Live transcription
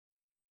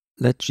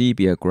Let G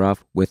be a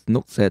graph with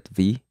node set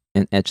V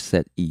and edge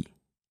set E.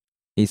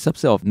 A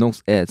subset of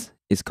nodes S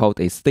is called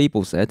a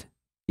stable set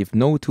if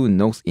no two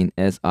nodes in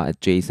S are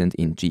adjacent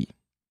in G.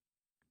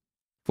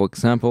 For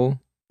example,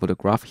 for the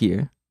graph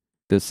here,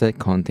 the set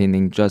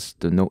containing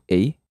just the node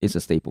A is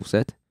a stable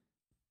set,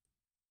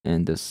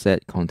 and the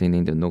set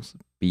containing the nodes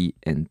B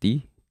and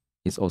D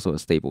is also a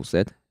stable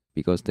set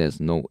because there's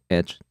no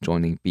edge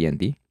joining B and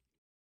D.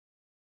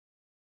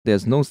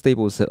 There's no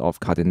stable set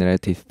of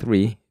cardinality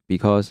 3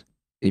 because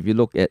if you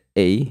look at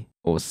A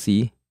or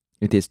C,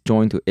 it is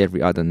joined to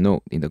every other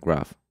node in the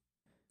graph.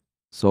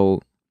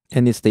 So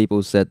any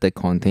stable set that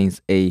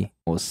contains A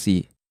or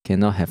C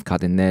cannot have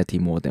cardinality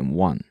more than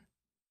 1.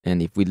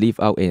 And if we leave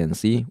out A and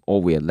C,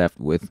 all we are left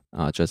with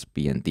are just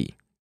B and D.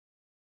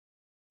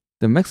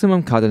 The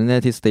maximum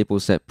cardinality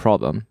stable set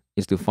problem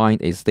is to find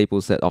a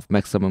stable set of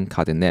maximum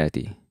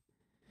cardinality.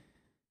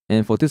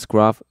 And for this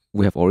graph,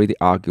 we have already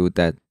argued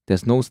that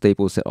there's no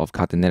stable set of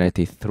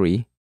cardinality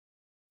 3,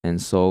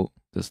 and so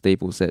the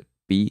stable set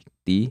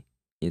BD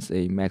is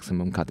a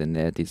maximum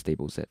cardinality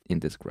stable set in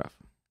this graph.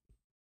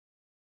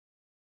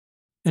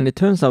 And it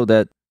turns out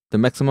that the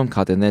maximum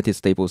cardinality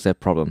stable set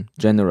problem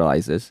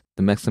generalizes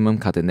the maximum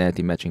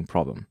cardinality matching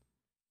problem,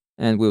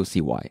 and we'll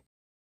see why.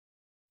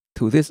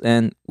 To this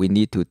end, we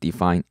need to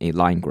define a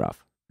line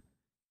graph.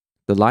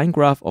 The line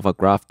graph of a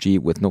graph G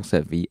with node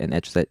set V and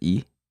edge set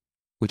E,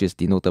 which is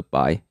denoted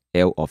by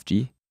L of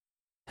G,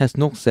 has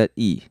node set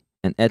E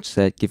and edge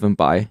set given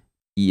by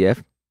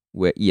EF,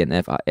 where E and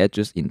F are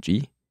edges in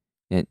G,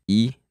 and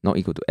E not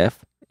equal to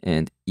F,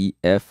 and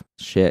EF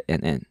share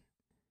an N.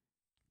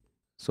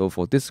 So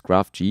for this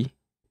graph G,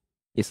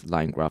 its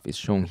line graph is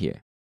shown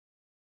here.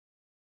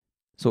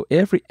 So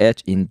every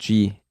edge in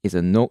G is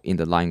a node in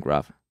the line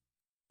graph.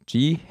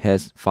 G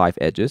has 5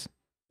 edges,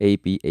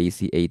 AB,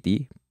 AC,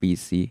 AD,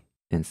 BC,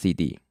 and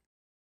CD.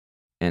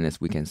 And as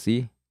we can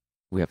see,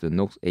 we have the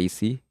nodes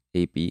AC,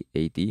 AB,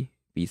 AD,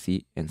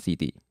 BC, and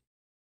CD.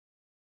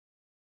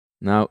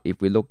 Now,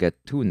 if we look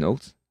at two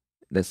nodes,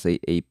 let's say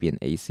AB and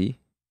AC,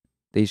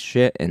 they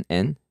share an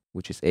N,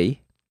 which is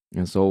A,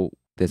 and so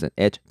there's an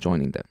edge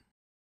joining them.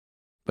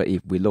 But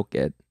if we look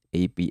at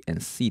AB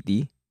and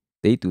CD,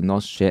 they do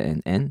not share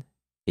an N.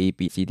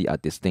 AB, CD are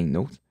distinct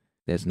nodes.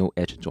 There's no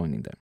edge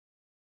joining them.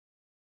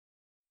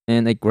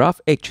 And a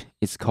graph H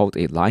is called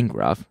a line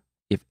graph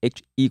if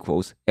H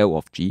equals L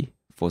of G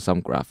for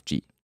some graph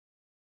G.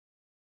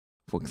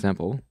 For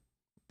example,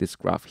 this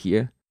graph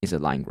here is a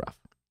line graph.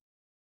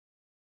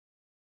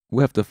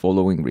 We have the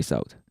following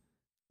result.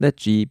 Let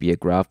G be a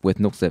graph with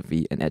node set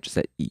V and edge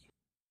set E.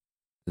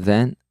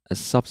 Then a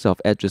subset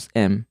of edges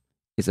M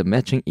is a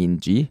matching in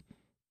G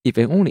if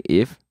and only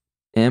if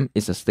M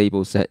is a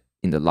stable set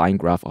in the line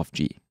graph of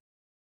G.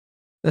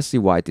 Let's see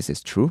why this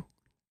is true.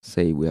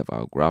 Say we have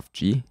our graph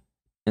G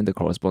and the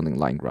corresponding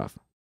line graph.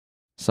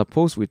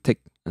 Suppose we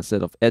take a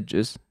set of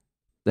edges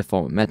that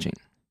form a matching,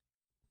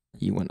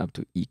 E1 up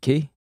to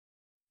EK.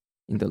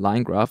 In the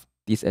line graph,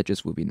 these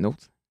edges will be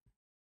nodes.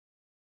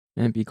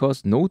 And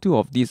because no two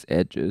of these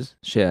edges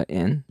share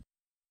N,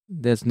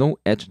 there's no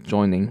edge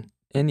joining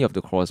any of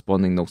the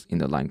corresponding nodes in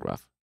the line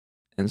graph.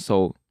 And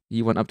so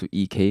E1 up to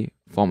EK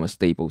form a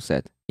stable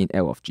set in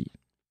L of G.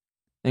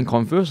 And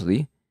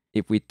conversely,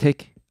 if we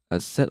take a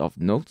set of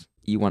nodes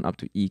E1 up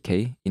to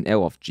EK in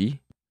L of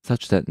G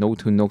such that no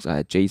two nodes are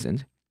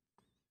adjacent,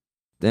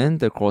 then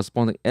the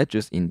corresponding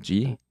edges in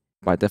G,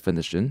 by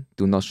definition,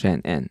 do not share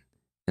an N,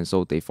 and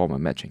so they form a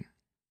matching.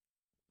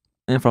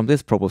 And from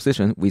this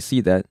proposition, we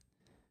see that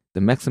the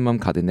maximum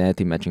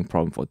cardinality matching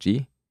problem for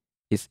G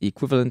is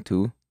equivalent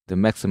to the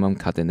maximum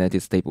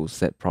cardinality stable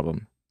set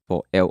problem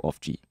for L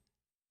of G.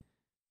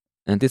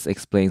 And this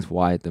explains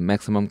why the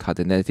maximum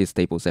cardinality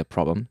stable set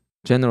problem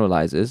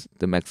generalizes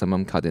the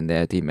maximum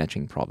cardinality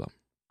matching problem.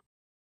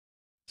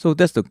 So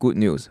that's the good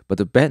news, but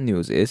the bad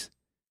news is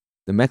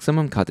the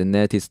maximum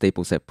cardinality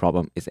stable set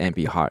problem is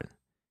NP-hard.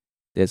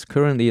 There's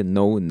currently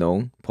no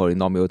known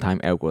polynomial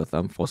time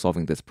algorithm for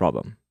solving this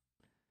problem.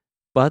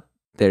 But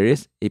there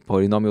is a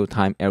polynomial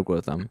time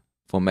algorithm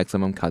for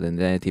maximum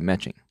cardinality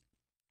matching.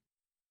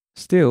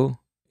 Still,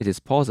 it is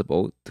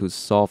possible to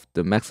solve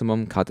the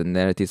maximum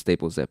cardinality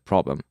stable set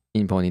problem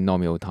in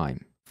polynomial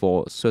time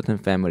for certain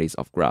families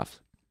of graphs.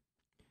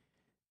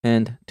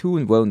 And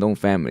two well-known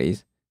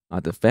families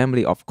are the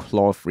family of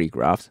claw-free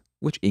graphs,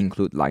 which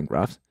include line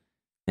graphs,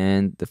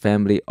 and the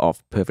family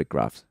of perfect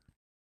graphs.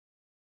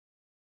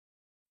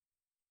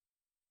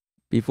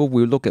 Before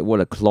we look at what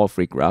a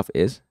claw-free graph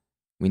is,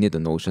 we need the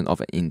notion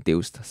of an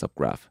induced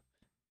subgraph.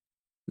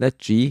 Let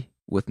G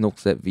with node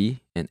set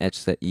V and edge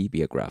set E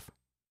be a graph.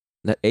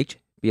 Let H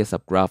be a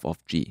subgraph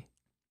of G.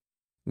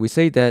 We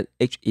say that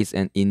H is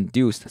an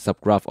induced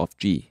subgraph of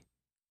G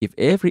if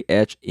every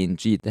edge in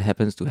G that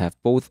happens to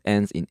have both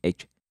ends in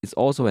H is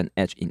also an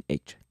edge in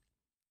H.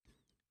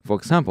 For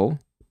example,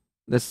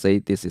 let's say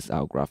this is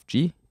our graph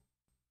G.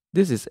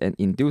 This is an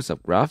induced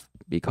subgraph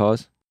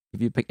because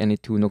if you pick any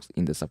two nodes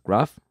in the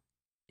subgraph,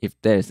 if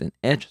there is an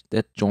edge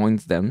that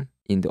joins them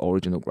in the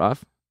original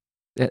graph,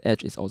 that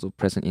edge is also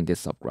present in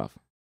this subgraph.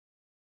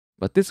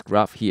 But this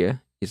graph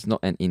here is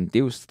not an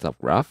induced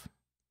subgraph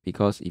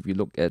because if you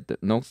look at the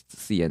nodes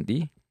C and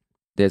D,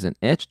 there's an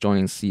edge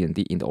joining C and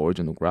D in the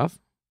original graph,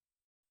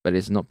 but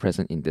it's not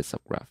present in this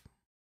subgraph.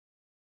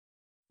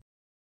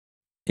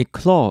 A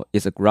claw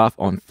is a graph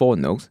on 4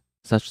 nodes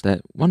such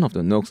that one of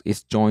the nodes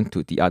is joined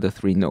to the other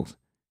 3 nodes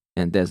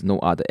and there's no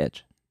other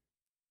edge.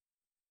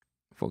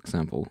 For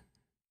example,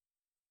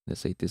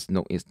 let's say this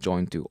node is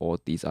joined to all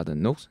these other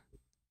nodes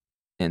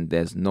and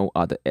there's no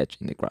other edge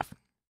in the graph.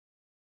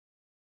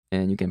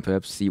 And you can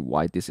perhaps see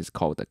why this is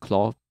called a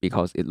claw,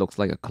 because it looks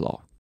like a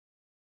claw.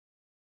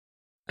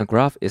 A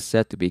graph is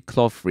said to be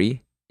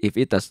claw-free if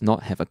it does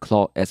not have a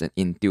claw as an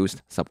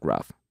induced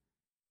subgraph.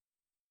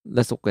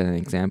 Let's look at an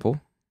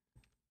example.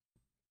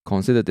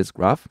 Consider this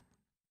graph.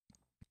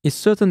 It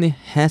certainly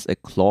has a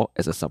claw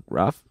as a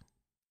subgraph,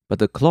 but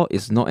the claw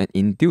is not an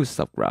induced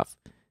subgraph,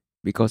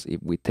 because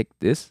if we take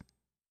this,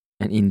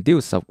 an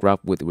induced subgraph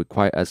would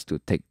require us to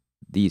take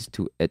these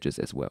 2 edges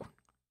as well.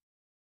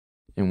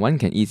 And one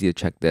can easily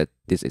check that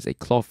this is a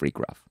claw-free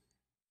graph.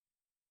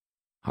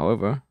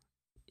 However,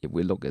 if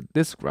we look at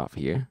this graph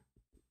here,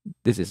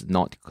 this is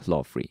not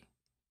claw-free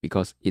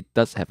because it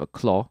does have a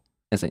claw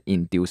as an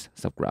induced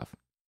subgraph.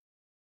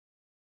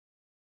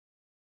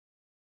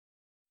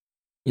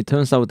 It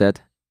turns out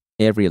that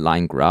every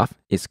line graph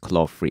is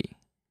claw-free.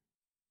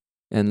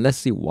 And let's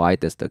see why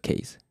that's the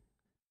case.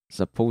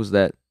 Suppose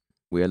that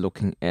we are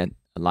looking at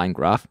a line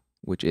graph,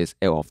 which is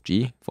L of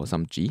G for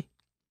some G.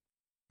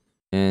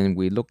 And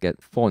we look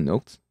at 4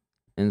 nodes,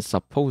 and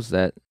suppose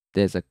that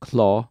there's a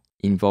claw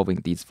involving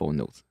these 4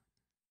 nodes.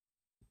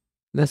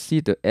 Let's see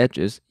the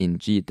edges in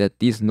G that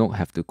these nodes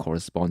have to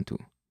correspond to.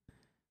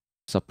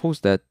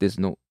 Suppose that this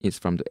node is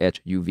from the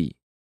edge UV.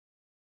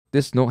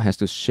 This node has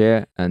to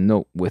share a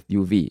node with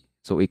UV,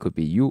 so it could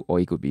be U or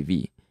it could be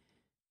V.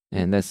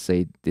 And let's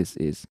say this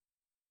is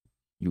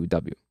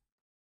UW.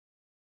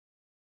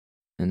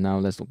 And now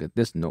let's look at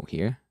this node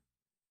here.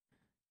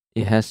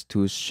 It has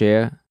to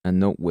share a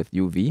node with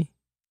UV.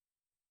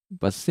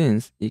 But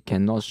since it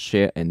cannot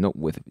share a node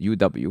with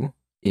UW,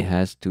 it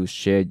has to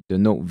share the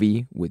node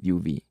V with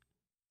UV.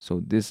 So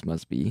this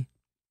must be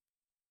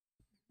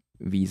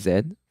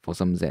VZ for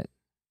some Z.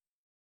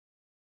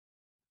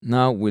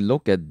 Now we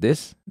look at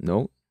this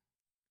node.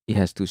 It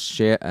has to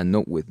share a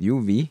node with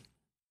UV,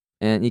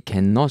 and it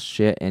cannot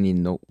share any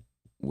node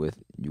with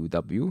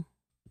UW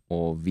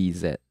or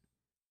VZ.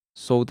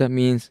 So that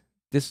means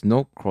this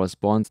node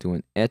corresponds to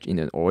an edge in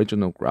the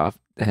original graph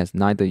that has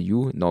neither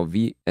U nor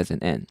V as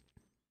an end.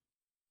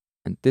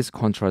 And this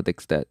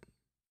contradicts that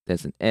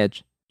there's an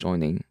edge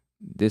joining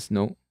this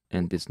node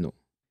and this node.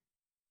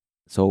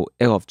 So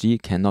L of G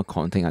cannot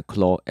contain a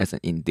claw as an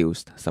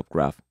induced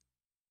subgraph,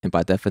 and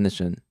by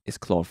definition is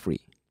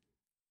claw-free.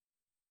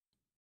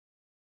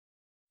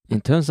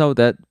 It turns out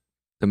that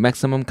the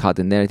maximum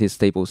cardinality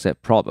stable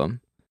set problem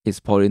is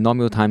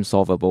polynomial time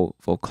solvable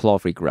for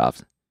claw-free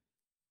graphs.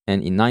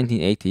 And in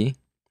 1980,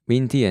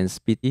 Minty and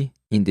Spiti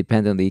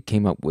independently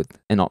came up with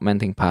an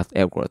augmenting path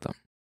algorithm.